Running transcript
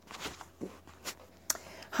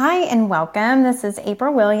Hi and welcome. This is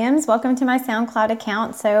April Williams. Welcome to my SoundCloud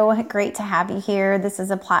account. So great to have you here. This is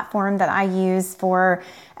a platform that I use for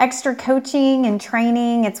extra coaching and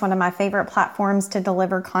training. It's one of my favorite platforms to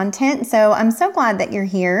deliver content. So I'm so glad that you're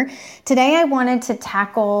here. Today I wanted to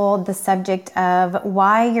tackle the subject of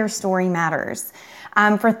why your story matters.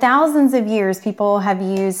 For thousands of years, people have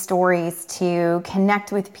used stories to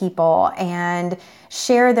connect with people and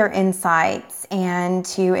share their insights and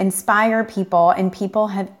to inspire people. And people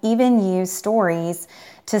have even used stories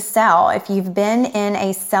to sell. If you've been in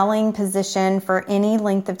a selling position for any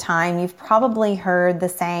length of time, you've probably heard the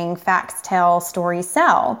saying, facts tell, stories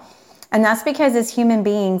sell. And that's because as human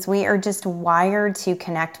beings, we are just wired to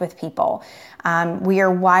connect with people. We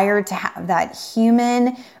are wired to have that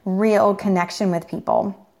human, real connection with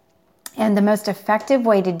people. And the most effective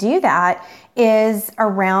way to do that is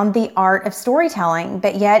around the art of storytelling.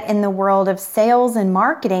 But yet in the world of sales and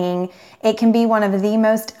marketing, it can be one of the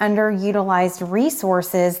most underutilized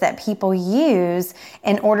resources that people use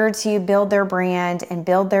in order to build their brand and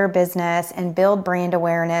build their business and build brand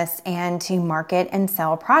awareness and to market and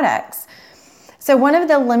sell products. So one of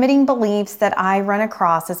the limiting beliefs that I run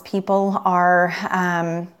across as people are,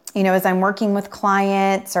 as I'm working with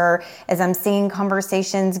clients or as I'm seeing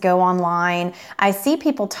conversations go online, I see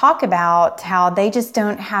people talk about how they just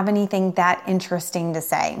don't have anything that interesting to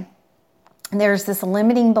say. There's this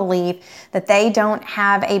limiting belief that they don't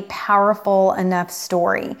have a powerful enough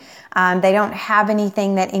story. They don't have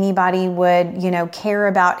anything that anybody would, care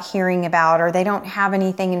about hearing about, or they don't have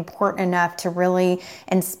anything important enough to really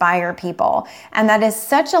inspire people. And that is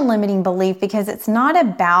such a limiting belief because it's not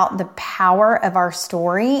about the power of our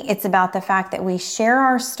story. It's about the fact that we share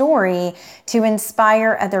our story to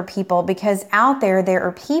inspire other people, because out there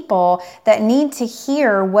are people that need to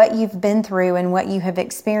hear what you've been through and what you have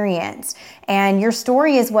experienced. And your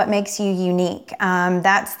story is what makes you unique.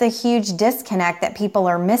 That's the huge disconnect that people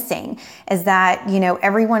are missing, is that,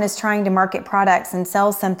 everyone is trying to market products and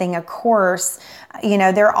sell something, a course.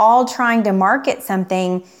 They're all trying to market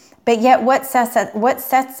something, but yet what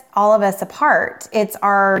sets all of us apart? It's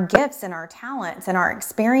our gifts and our talents and our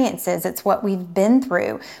experiences. It's what we've been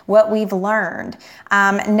through, what we've learned.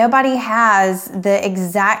 Nobody has the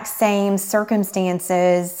exact same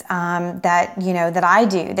circumstances that I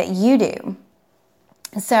do, that you do.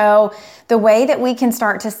 So the way that we can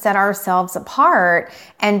start to set ourselves apart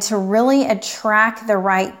and to really attract the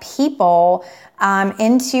right people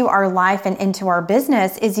into our life and into our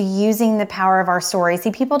business is using the power of our story.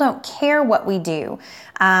 See, people don't care what we do.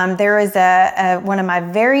 There is one of my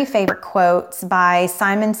very favorite quotes by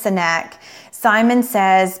Simon Sinek. Simon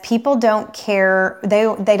says, people don't care,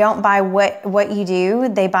 they don't buy what you do,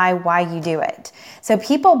 they buy why you do it. So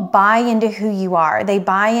people buy into who you are. They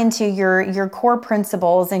buy into your core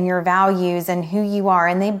principles and your values and who you are,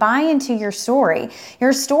 and they buy into your story.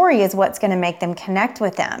 Your story is what's going to make them connect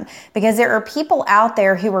with them, because there are people out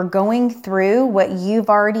there who are going through what you've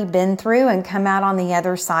already been through and come out on the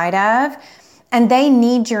other side of. And they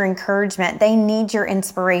need your encouragement. They need your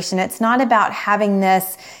inspiration. It's not about having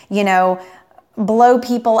this, blow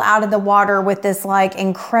people out of the water with this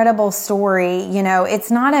incredible story. It's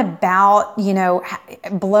not about,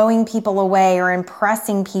 blowing people away or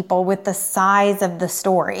impressing people with the size of the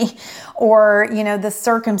story or, the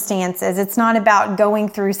circumstances. It's not about going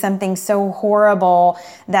through something so horrible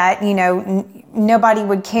that, nobody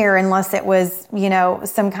would care unless it was,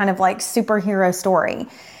 some kind of superhero story.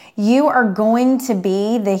 You are going to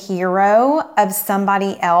be the hero of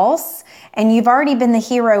somebody else, and you've already been the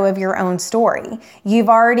hero of your own story. You've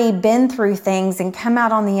already been through things and come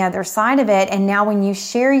out on the other side of it, and now when you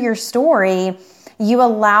share your story, you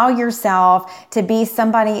allow yourself to be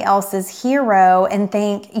somebody else's hero and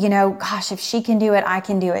think, gosh, if she can do it, I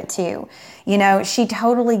can do it too. She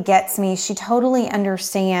totally gets me. She totally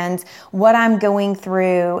understands what I'm going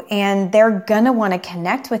through, and they're going to want to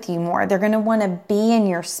connect with you more. They're going to want to be in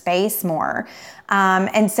your space more.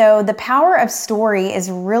 And so the power of story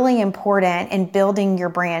is really important in building your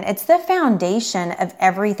brand. It's the foundation of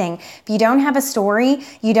everything. If you don't have a story,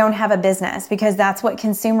 you don't have a business, because that's what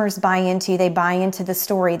consumers buy into. They buy into the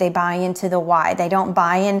story. They buy into the why. They don't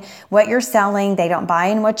buy in what you're selling. They don't buy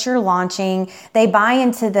in what you're launching. They buy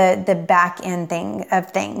into the back end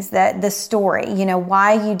things, the story,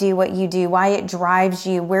 why you do what you do, why it drives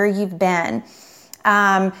you, where you've been.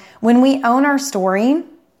 When we own our story,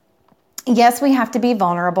 yes, we have to be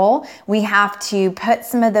vulnerable. We have to put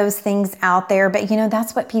some of those things out there, but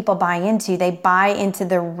that's what people buy into. They buy into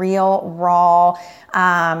the real, raw,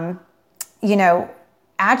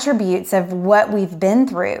 attributes of what we've been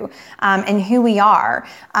through and who we are.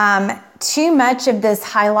 Too much of this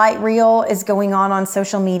highlight reel is going on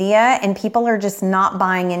social media, and people are just not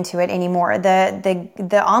buying into it anymore.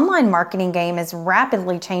 The online marketing game is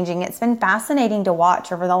rapidly changing. It's been fascinating to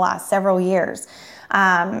watch over the last several years.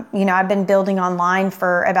 I've been building online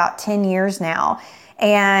for about 10 years now.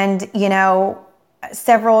 And,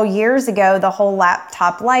 several years ago, the whole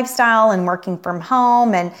laptop lifestyle and working from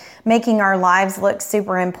home and making our lives look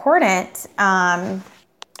super important, that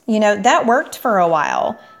worked for a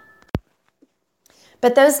while.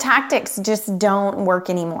 But those tactics just don't work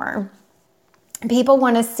anymore. People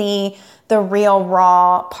want to see the real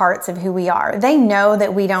raw parts of who we are. They know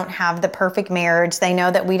that we don't have the perfect marriage. They know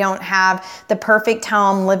that we don't have the perfect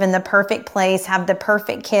home, live in the perfect place, have the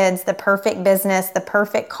perfect kids, the perfect business, the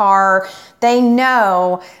perfect car. They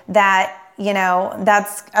know that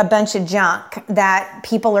that's a bunch of junk that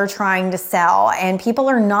people are trying to sell, and people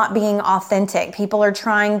are not being authentic. People are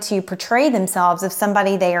trying to portray themselves as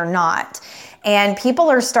somebody they are not. And people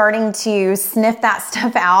are starting to sniff that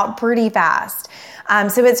stuff out pretty fast.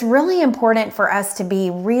 So it's really important for us to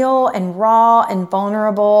be real and raw and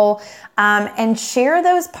vulnerable, and share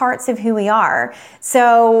those parts of who we are.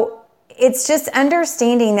 So it's just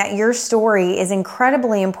understanding that your story is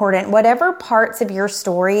incredibly important. Whatever parts of your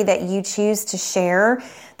story that you choose to share,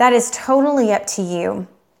 that is totally up to you.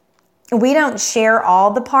 We don't share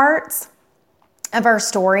all the parts of our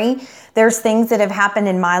story. There's things that have happened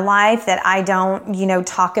in my life that I don't,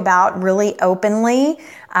 talk about really openly.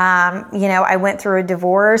 I went through a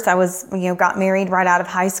divorce. I was, got married right out of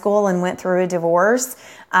high school and went through a divorce.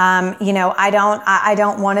 I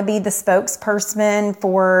don't want to be the spokesperson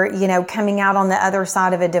for, coming out on the other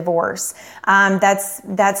side of a divorce.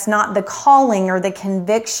 That's not the calling or the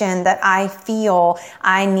conviction that I feel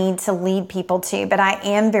I need to lead people to, but I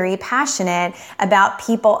am very passionate about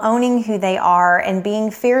people owning who they are and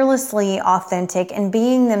being fearlessly authentic and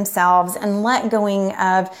being themselves and let going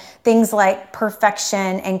of things like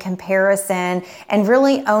perfection and comparison and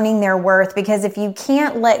really owning their worth. Because if you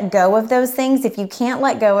can't let go of those things, if you can't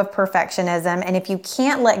let go of perfectionism, and if you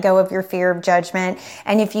can't let go of your fear of judgment,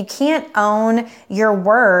 and if you can't own your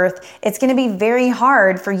worth, it's going to be very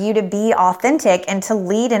hard for you to be authentic and to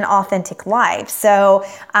lead an authentic life. So,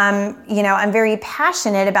 I'm very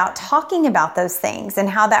passionate about talking about those things and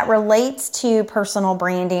how that relates to personal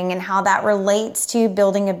branding and how that relates to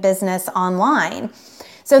building a business online.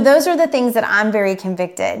 So those are the things that I'm very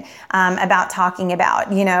convicted about talking about.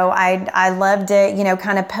 I love to,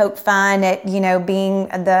 kind of poke fun at, being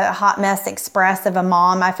the hot mess express of a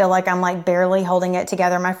mom. I feel like I'm like barely holding it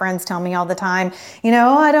together. My friends tell me all the time,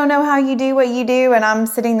 I don't know how you do what you do. And I'm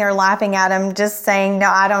sitting there laughing at them, just saying, no,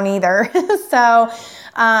 I don't either. So,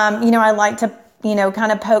 I like to,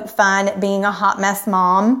 kind of poke fun at being a hot mess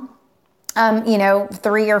mom.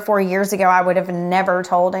 3 or 4 years ago, I would have never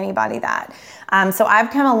told anybody that. So I've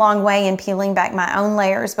come a long way in peeling back my own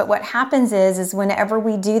layers. But what happens is whenever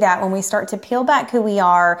we do that, when we start to peel back who we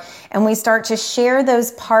are and we start to share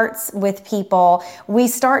those parts with people, we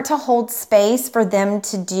start to hold space for them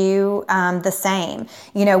to do the same.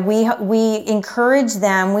 We encourage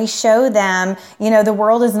them, we show them, the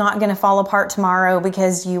world is not going to fall apart tomorrow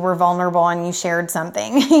because you were vulnerable and you shared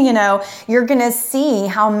something. You're going to see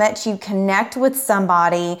how much you connect with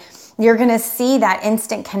somebody. You're going to see that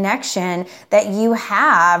instant connection that you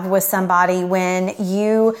have with somebody when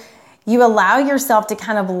you allow yourself to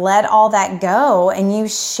kind of let all that go and you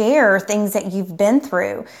share things that you've been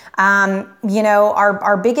through.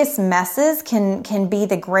 Our biggest messes can be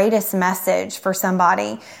the greatest message for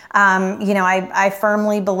somebody. I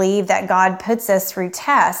firmly believe that God puts us through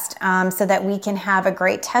tests so that we can have a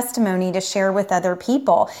great testimony to share with other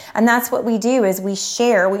people. And that's what we do is we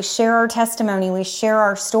share our testimony, we share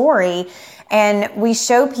our story. And we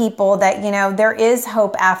show people that, there is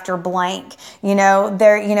hope after blank.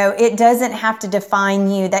 It doesn't have to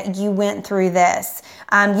define you that you went through this.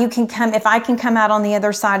 If I can come out on the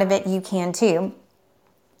other side of it, you can too.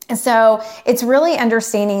 So it's really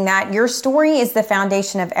understanding that your story is the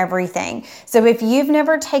foundation of everything. So if you've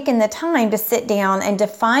never taken the time to sit down and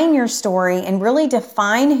define your story and really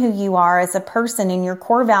define who you are as a person and your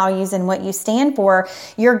core values and what you stand for,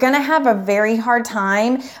 you're going to have a very hard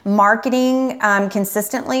time marketing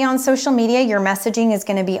consistently on social media. Your messaging is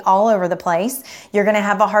going to be all over the place. You're going to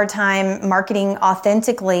have a hard time marketing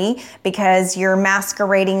authentically because you're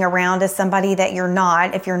masquerading around as somebody that you're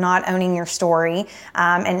not if you're not owning your story.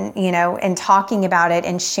 And talking about it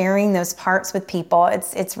and sharing those parts with people,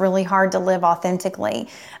 it's really hard to live authentically.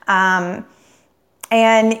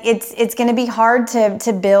 And it's going to be hard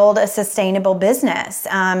to build a sustainable business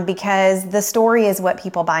because the story is what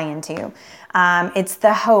people buy into. It's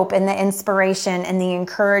the hope and the inspiration and the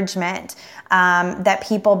encouragement that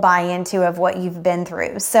people buy into of what you've been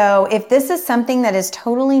through. So if this is something that is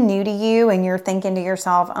totally new to you and you're thinking to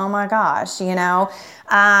yourself, oh my gosh,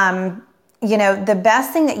 the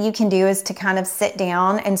best thing that you can do is to kind of sit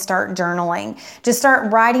down and start journaling. Just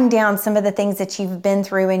start writing down some of the things that you've been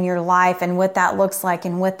through in your life and what that looks like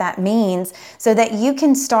and what that means so that you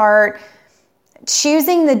can start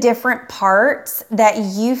choosing the different parts that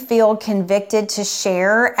you feel convicted to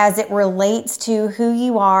share as it relates to who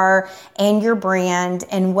you are and your brand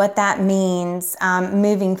and what that means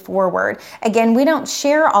moving forward. Again, we don't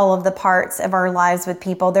share all of the parts of our lives with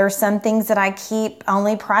people. There are some things that I keep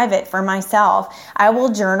only private for myself. I will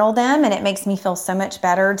journal them, and it makes me feel so much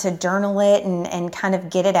better to journal it and kind of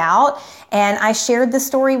get it out. And I shared the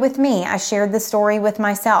story with me. I shared the story with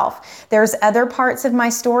myself. There's other parts of my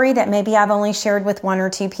story that maybe I've only shared with one or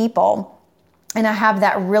two people. And I have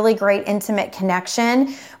that really great intimate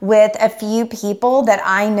connection with a few people that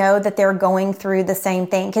I know that they're going through the same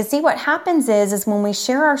thing. Because see, what happens is when we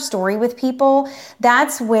share our story with people,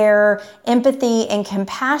 that's where empathy and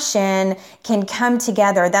compassion can come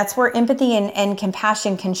together. That's where empathy and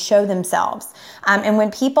compassion can show themselves. And when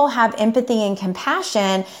people have empathy and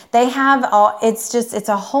compassion, they have it's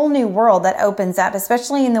a whole new world that opens up,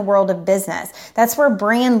 especially in the world of business. That's where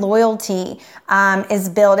brand loyalty is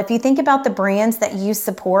built. If you think about the brands that you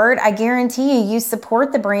support, I guarantee you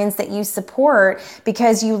support the brands that you support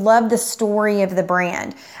because you love the story of the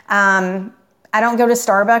brand. I don't go to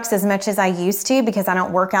Starbucks as much as I used to because I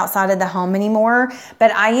don't work outside of the home anymore.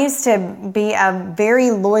 But I used to be a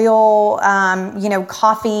very loyal,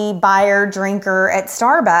 coffee buyer, drinker at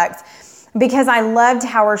Starbucks because I loved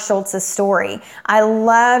Howard Schultz's story. I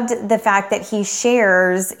loved the fact that he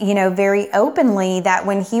shares, very openly that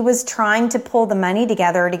when he was trying to pull the money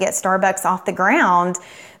together to get Starbucks off the ground,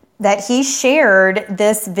 that he shared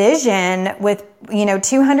this vision with,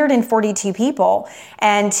 242 people,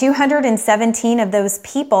 and 217 of those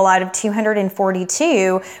people out of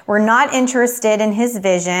 242 were not interested in his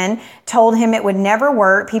vision, told him it would never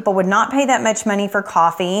work. People would not pay that much money for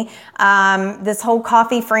coffee. This whole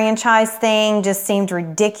coffee franchise thing just seemed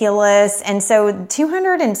ridiculous. And so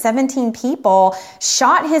 217 people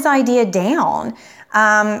shot his idea down.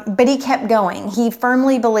 But he kept going. He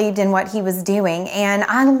firmly believed in what he was doing. And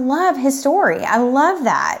I love his story. I love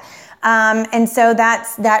that. And so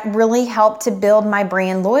that really helped to build my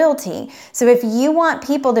brand loyalty. So if you want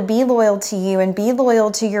people to be loyal to you and be loyal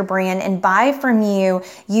to your brand and buy from you,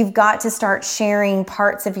 you've got to start sharing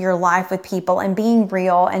parts of your life with people and being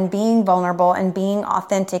real and being vulnerable and being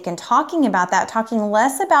authentic and talking about that, talking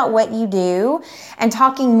less about what you do and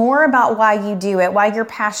talking more about why you do it, why you're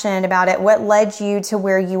passionate about it, what led you to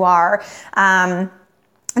where you are.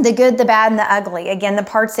 The good, the bad, and the ugly. Again, the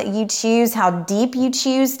parts that you choose, how deep you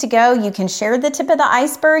choose to go. You can share the tip of the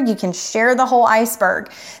iceberg. You can share the whole iceberg.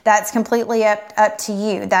 That's completely up to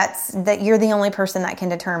you. That you're the only person that can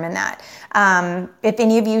determine that. If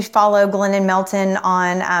any of you follow Glennon Melton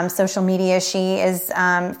on social media, she is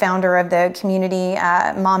founder of the community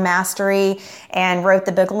Mom Mastery and wrote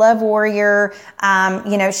the book Love Warrior.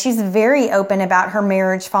 She's very open about her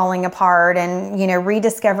marriage falling apart and,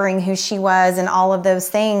 rediscovering who she was and all of those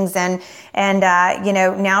things. And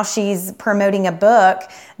now she's promoting a book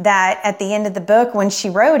that at the end of the book, when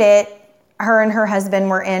she wrote it, her and her husband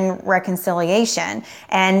were in reconciliation.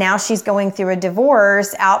 And now she's going through a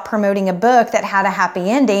divorce, out promoting a book that had a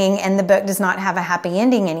happy ending, and the book does not have a happy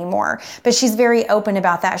ending anymore. But she's very open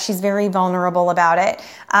about that. She's very vulnerable about it.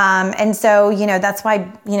 And so, that's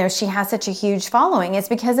why, she has such a huge following. It's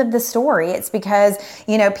because of the story. It's because,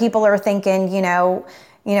 people are thinking,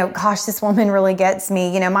 gosh, this woman really gets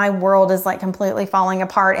me. My world is like completely falling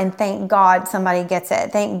apart, and thank God somebody gets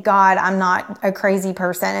it. Thank God I'm not a crazy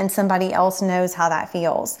person and somebody else knows how that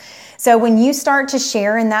feels. So when you start to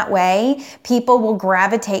share in that way, people will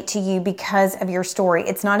gravitate to you because of your story.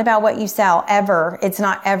 It's not about what you sell ever. It's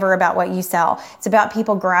not ever about what you sell. It's about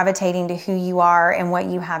people gravitating to who you are and what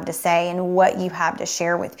you have to say and what you have to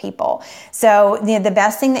share with people. So the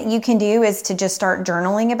best thing that you can do is to just start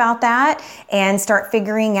journaling about that and start figuring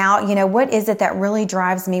figuring out, what is it that really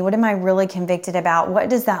drives me? What am I really convicted about? What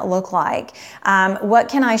does that look like? What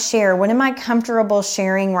can I share? What am I comfortable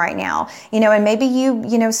sharing right now? And maybe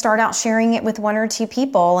you start out sharing it with one or two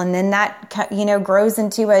people, and then that, grows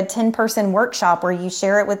into a 10-person workshop where you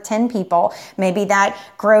share it with 10 people. Maybe that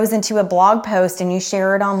grows into a blog post and you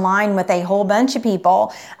share it online with a whole bunch of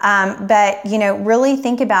people. But really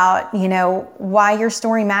think about, why your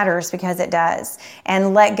story matters, because it does.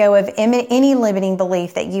 And let go of any limiting belief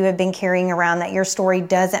that you have been carrying around, that your story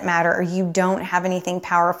doesn't matter or you don't have anything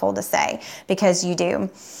powerful to say, because you do.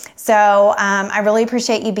 So I really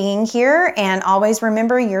appreciate you being here, and always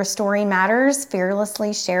remember, your story matters.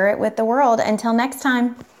 Fearlessly share it with the world. Until next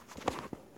time.